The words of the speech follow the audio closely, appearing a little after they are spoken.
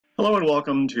Hello and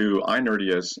welcome to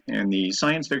iNerdius and the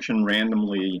Science Fiction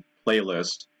Randomly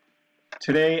playlist.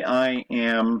 Today I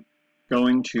am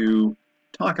going to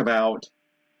talk about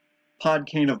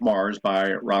Podkayne of Mars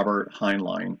by Robert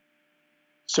Heinlein.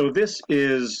 So this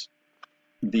is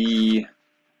the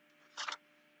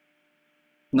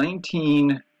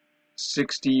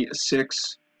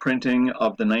 1966 printing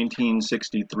of the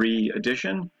 1963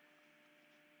 edition.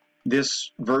 This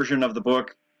version of the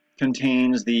book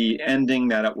contains the ending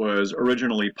that it was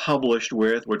originally published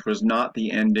with, which was not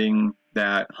the ending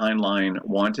that Heinlein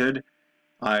wanted.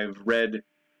 I've read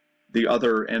the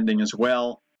other ending as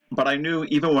well, but I knew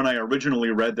even when I originally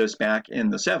read this back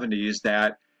in the 70s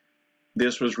that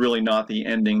this was really not the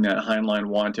ending that Heinlein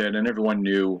wanted, and everyone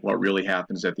knew what really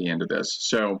happens at the end of this.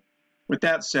 So with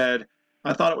that said,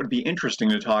 I thought it would be interesting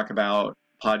to talk about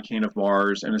Podkayne of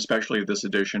Mars, and especially this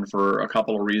edition, for a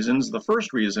couple of reasons. The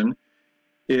first reason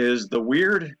is the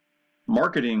weird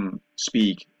marketing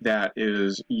speak that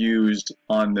is used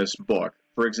on this book.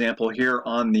 For example, here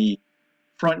on the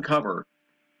front cover,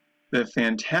 the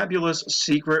fantabulous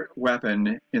secret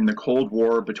weapon in the Cold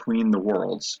War between the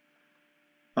worlds.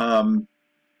 Kind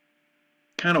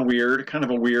of weird, kind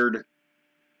of a weird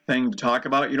thing to talk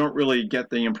about. You don't really get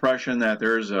the impression that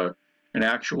there's an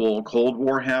actual Cold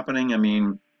War happening. I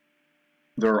mean,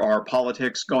 there are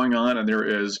politics going on, and there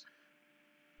is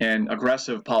and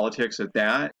aggressive politics at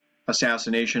that,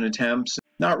 assassination attempts,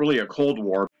 not really a Cold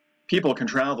War. People can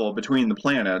travel between the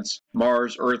planets,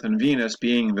 Mars, Earth, and Venus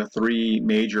being the three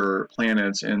major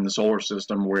planets in the solar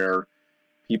system where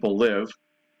people live.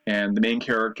 And the main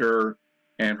character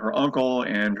and her uncle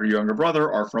and her younger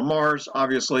brother are from Mars,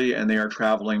 obviously, and they are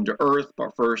traveling to Earth,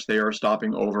 but first they are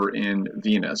stopping over in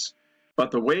Venus. But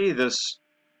the way this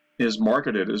is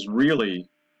marketed is really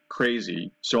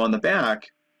crazy. So on the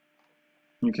back,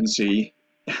 you can see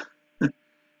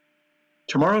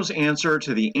tomorrow's answer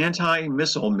to the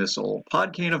anti-missile missile,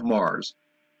 Podkayne of Mars,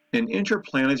 an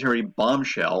interplanetary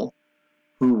bombshell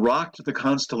who rocked the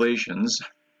constellations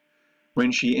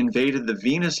when she invaded the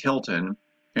Venus Hilton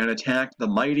and attacked the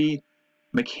mighty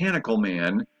mechanical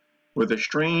man with a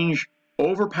strange,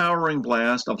 overpowering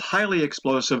blast of highly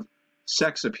explosive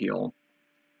sex appeal,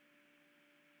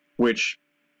 which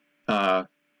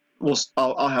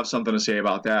I'll have something to say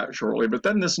about that shortly. But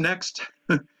then this next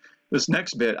this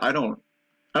next bit, I don't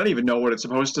even know what it's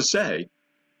supposed to say.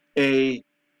 A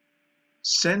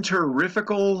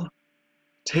centrifugal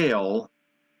tale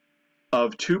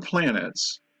of two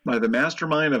planets by the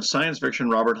mastermind of science fiction,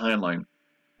 Robert Heinlein.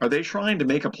 Are they trying to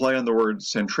make a play on the word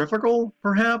centrifugal,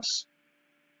 perhaps?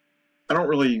 I don't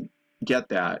really get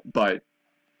that, but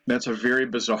that's a very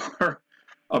bizarre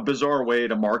way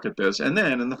to market this. And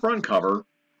then in the front cover,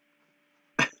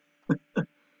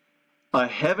 a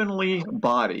heavenly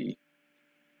body.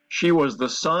 She was the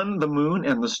sun, the moon,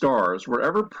 and the stars.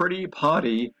 Wherever pretty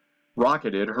Poddy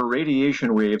rocketed, her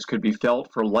radiation waves could be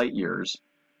felt for light years.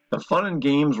 The fun and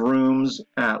games rooms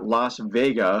at Las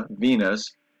Vegas,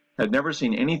 Venus, had never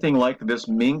seen anything like this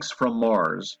minx from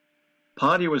Mars.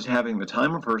 Poddy was having the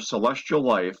time of her celestial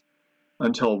life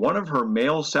until one of her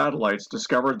male satellites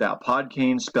discovered that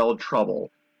Podkayne spelled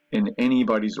trouble in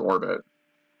anybody's orbit.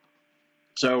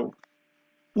 So,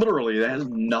 literally, that has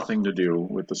nothing to do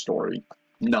with the story.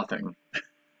 Nothing.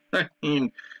 I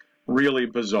mean, really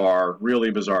bizarre,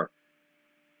 really bizarre.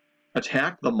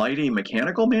 Attack the mighty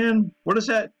mechanical man? What is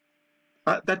that?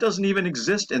 That doesn't even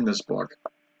exist in this book.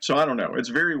 So I don't know. It's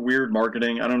very weird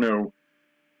marketing. I don't know.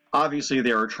 Obviously,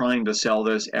 they are trying to sell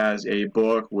this as a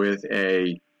book with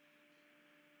a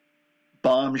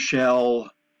bombshell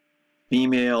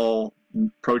female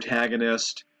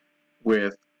protagonist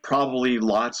with probably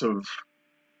lots of,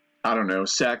 I don't know,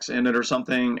 sex in it or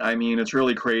something. I mean, it's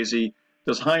really crazy.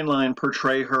 Does Heinlein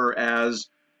portray her as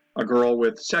a girl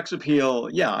with sex appeal?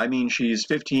 Yeah, I mean, she's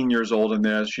 15 years old in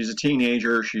this. She's a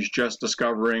teenager. She's just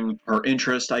discovering her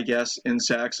interest, I guess, in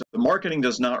sex. The marketing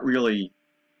does not really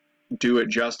do it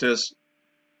justice.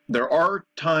 There are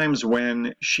times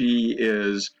when she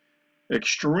is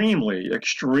extremely,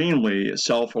 extremely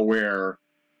self-aware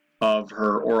of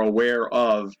her, or aware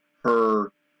of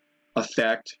her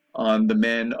effect on the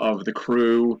men of the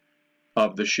crew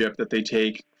of the ship that they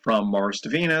take from Mars to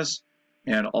Venus,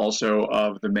 and also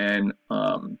of the men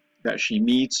that she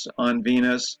meets on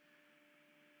Venus.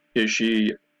 Is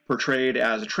she portrayed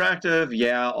as attractive?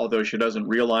 Yeah, although she doesn't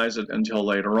realize it until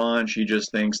later on. She just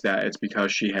thinks that it's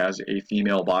because she has a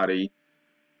female body,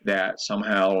 that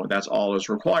somehow that's all is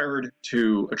required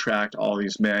to attract all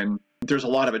these men. There's a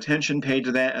lot of attention paid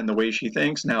to that and the way she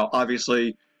thinks. Now,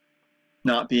 obviously,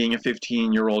 not being a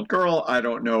 15-year-old girl, I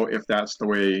don't know if that's the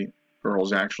way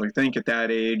girls actually think at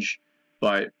that age,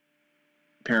 but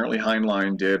Apparently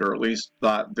Heinlein did, or at least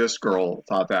thought this girl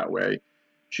thought that way.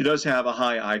 She does have a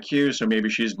high IQ, so maybe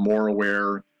she's more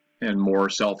aware and more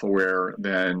self-aware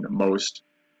than most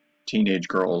teenage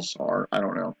girls are. I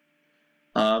don't know.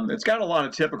 It's got a lot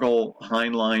of typical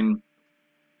Heinlein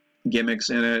gimmicks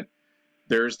in it.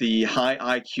 There's the high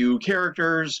IQ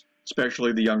characters,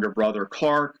 especially the younger brother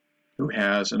Clark, who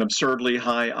has an absurdly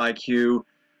high IQ.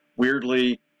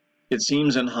 Weirdly, it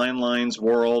seems in Heinlein's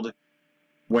world,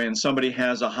 when somebody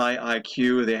has a high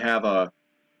IQ, they have a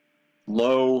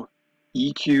low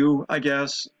EQ, I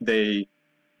guess. They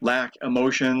lack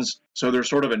emotions, so there's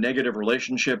sort of a negative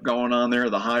relationship going on there.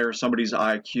 The higher somebody's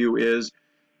IQ is,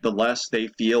 the less they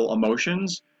feel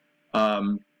emotions.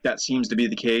 That seems to be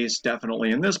the case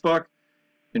definitely in this book.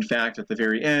 In fact, at the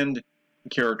very end, the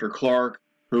character Clark,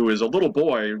 who is a little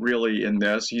boy really in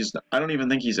this, I don't even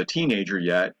think he's a teenager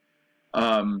yet,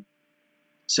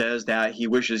 says that he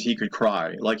wishes he could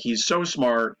cry. Like, he's so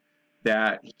smart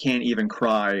that he can't even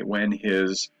cry when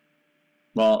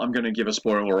well, I'm going to give a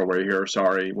spoiler away here,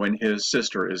 sorry, when his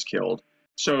sister is killed.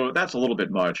 So that's a little bit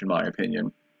much, in my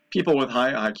opinion. People with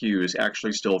high IQs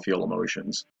actually still feel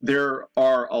emotions. There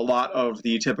are a lot of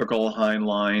the typical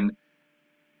Heinlein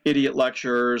idiot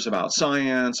lectures about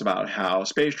science, about how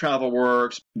space travel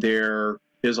works. There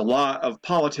is a lot of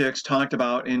politics talked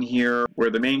about in here, where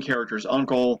the main character's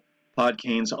uncle,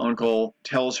 Podkayne's uncle,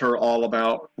 tells her all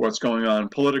about what's going on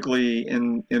politically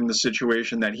in the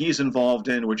situation that he's involved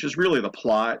in, which is really the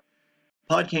plot.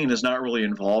 Podkayne is not really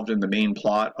involved in the main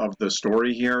plot of the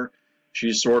story here.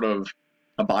 She's sort of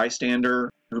a bystander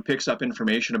who picks up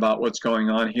information about what's going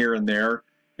on here and there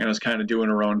and is kind of doing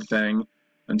her own thing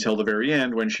until the very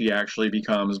end, when she actually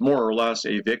becomes more or less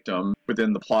a victim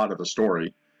within the plot of the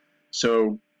story.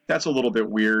 So that's a little bit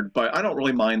weird, but I don't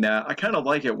really mind that. I kind of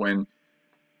like it when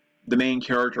the main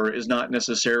character is not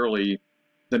necessarily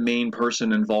the main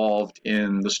person involved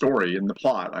in the story, in the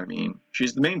plot, I mean.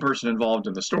 She's the main person involved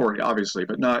in the story, obviously,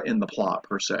 but not in the plot,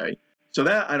 per se. So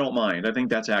that I don't mind. I think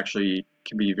that's actually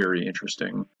can be very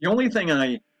interesting. The only thing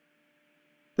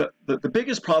the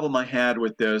biggest problem I had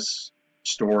with this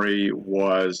story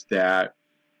was that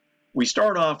we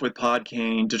start off with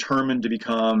Podkayne determined to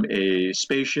become a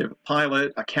spaceship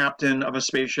pilot, a captain of a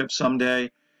spaceship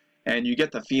someday, and you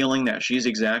get the feeling that she's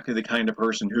exactly the kind of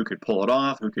person who could pull it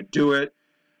off, who could do it,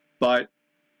 but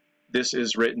this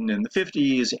is written in the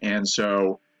 50s, and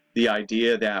so the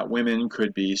idea that women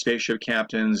could be spaceship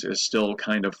captains is still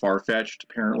kind of far-fetched,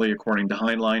 apparently, according to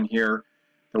Heinlein here,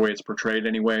 the way it's portrayed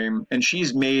anyway. And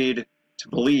she's made to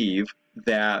believe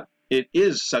that it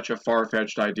is such a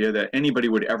far-fetched idea that anybody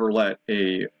would ever let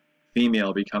a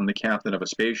female become the captain of a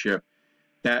spaceship,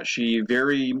 that she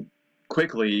very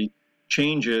quickly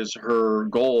changes her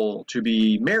goal to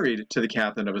be married to the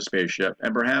captain of a spaceship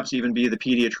and perhaps even be the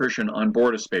pediatrician on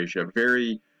board a spaceship.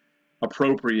 Very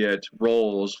appropriate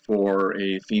roles for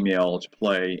a female to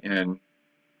play in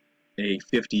a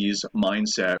 50s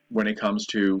mindset when it comes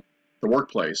to the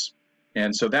workplace.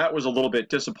 And so that was a little bit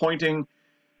disappointing.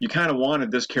 You kind of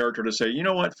wanted this character to say, you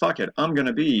know what, fuck it, I'm going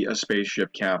to be a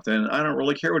spaceship captain. I don't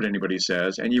really care what anybody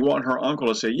says. And you want her uncle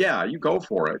to say, yeah, you go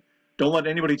for it. Don't let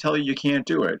anybody tell you can't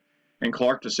do it. And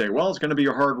Clark to say, well, it's going to be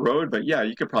a hard road, but yeah,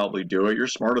 you could probably do it. You're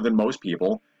smarter than most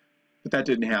people. But that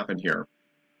didn't happen here.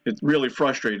 It really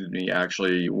frustrated me,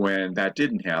 actually, when that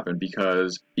didn't happen,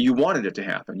 because you wanted it to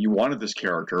happen. You wanted this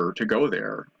character to go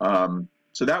there.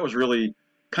 So that was really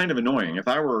kind of annoying. If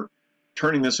I were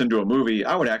turning this into a movie,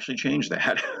 I would actually change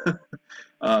that.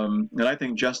 And I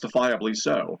think justifiably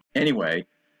so. Anyway,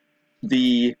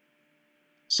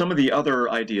 some of the other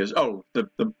ideas. Oh,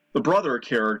 the brother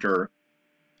character,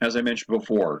 as I mentioned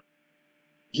before,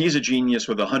 he's a genius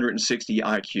with 160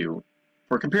 IQ.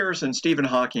 For comparison, Stephen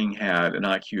Hawking had an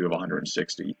IQ of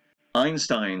 160.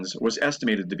 Einstein's was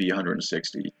estimated to be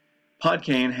 160.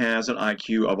 Podkayne has an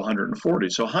IQ of 140.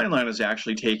 So Heinlein is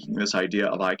actually taking this idea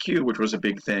of IQ, which was a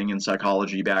big thing in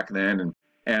psychology back then,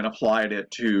 and applied it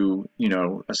to, you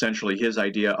know, essentially his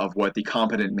idea of what the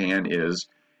competent man is.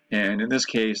 And in this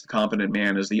case, the competent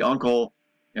man is the uncle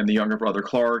and the younger brother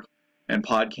Clark, and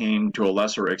Podkayne, to a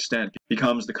lesser extent,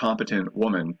 becomes the competent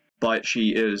woman. But she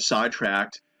is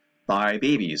sidetracked by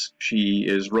babies. She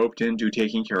is roped into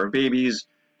taking care of babies,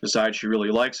 decides she really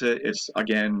likes it.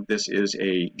 Again, this is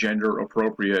a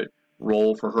gender-appropriate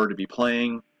role for her to be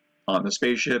playing on the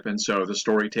spaceship, and so the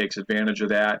story takes advantage of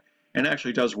that and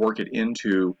actually does work it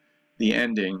into the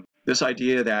ending. This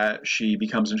idea that she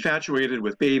becomes infatuated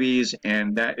with babies,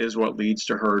 and that is what leads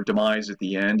to her demise at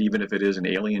the end, even if it is an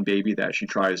alien baby that she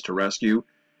tries to rescue,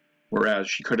 whereas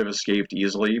she could have escaped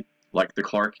easily, like the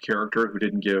Clark character who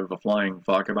didn't give a flying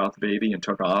fuck about the baby and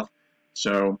took off.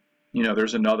 So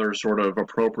there's another sort of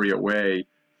appropriate way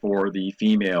for the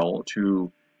female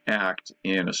to act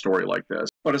in a story like this.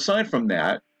 But aside from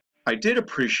that, I did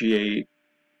appreciate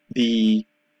the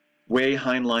way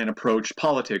Heinlein approached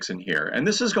politics in here. And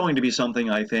this is going to be something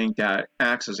I think that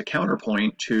acts as a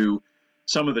counterpoint to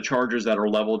some of the charges that are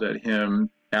leveled at him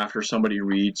after somebody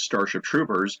reads Starship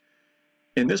Troopers.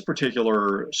 In this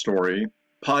particular story,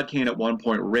 Podkayne at one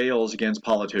point rails against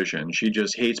politicians. She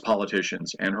just hates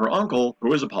politicians. And her uncle,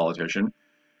 who is a politician,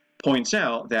 points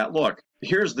out that, look,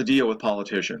 here's the deal with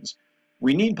politicians.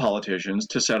 We need politicians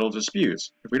to settle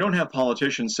disputes. If we don't have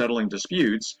politicians settling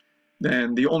disputes,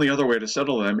 then the only other way to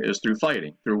settle them is through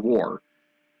fighting, through war,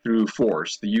 through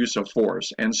force, the use of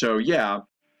force. And so, yeah,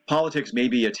 politics may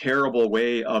be a terrible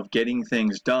way of getting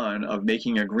things done, of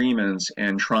making agreements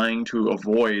and trying to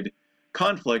avoid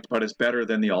conflict, but it's better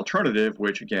than the alternative,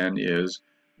 which again is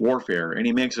warfare. And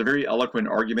he makes a very eloquent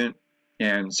argument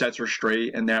and sets her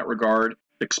straight in that regard,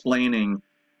 explaining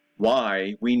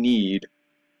why we need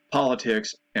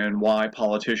politics and why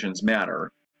politicians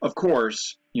matter. Of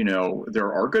course,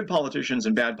 there are good politicians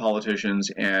and bad politicians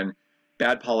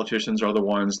are the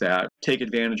ones that take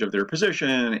advantage of their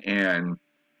position and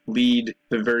lead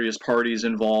the various parties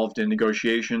involved in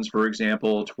negotiations, for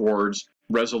example, towards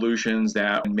resolutions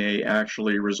that may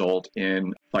actually result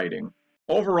in fighting.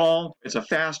 Overall, it's a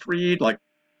fast read, like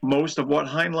most of what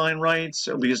Heinlein writes,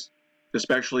 at least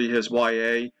especially his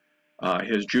YA,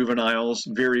 his juveniles,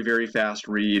 very, very fast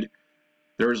read.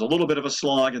 There's a little bit of a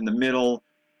slog in the middle,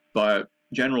 but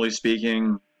generally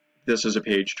speaking, this is a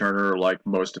page-turner like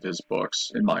most of his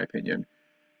books, in my opinion.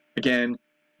 Again,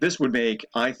 this would make,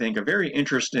 I think, a very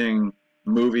interesting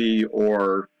movie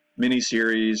or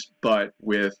miniseries, but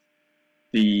with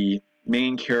the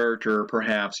main character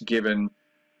perhaps given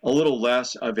a little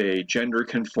less of a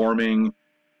gender-conforming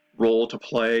role to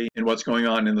play in what's going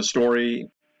on in the story.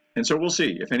 And so we'll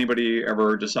see if anybody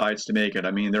ever decides to make it.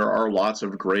 I mean, there are lots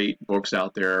of great books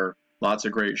out there, lots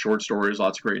of great short stories,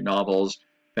 lots of great novels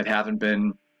that haven't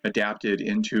been adapted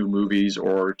into movies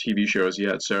or TV shows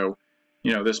yet. So,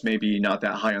 this may be not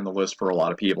that high on the list for a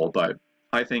lot of people, but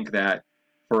I think that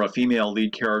for a female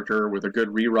lead character with a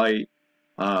good rewrite,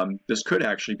 this could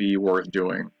actually be worth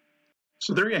doing.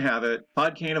 So there you have it,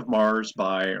 Podkayne of Mars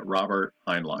by Robert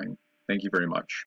Heinlein. Thank you very much.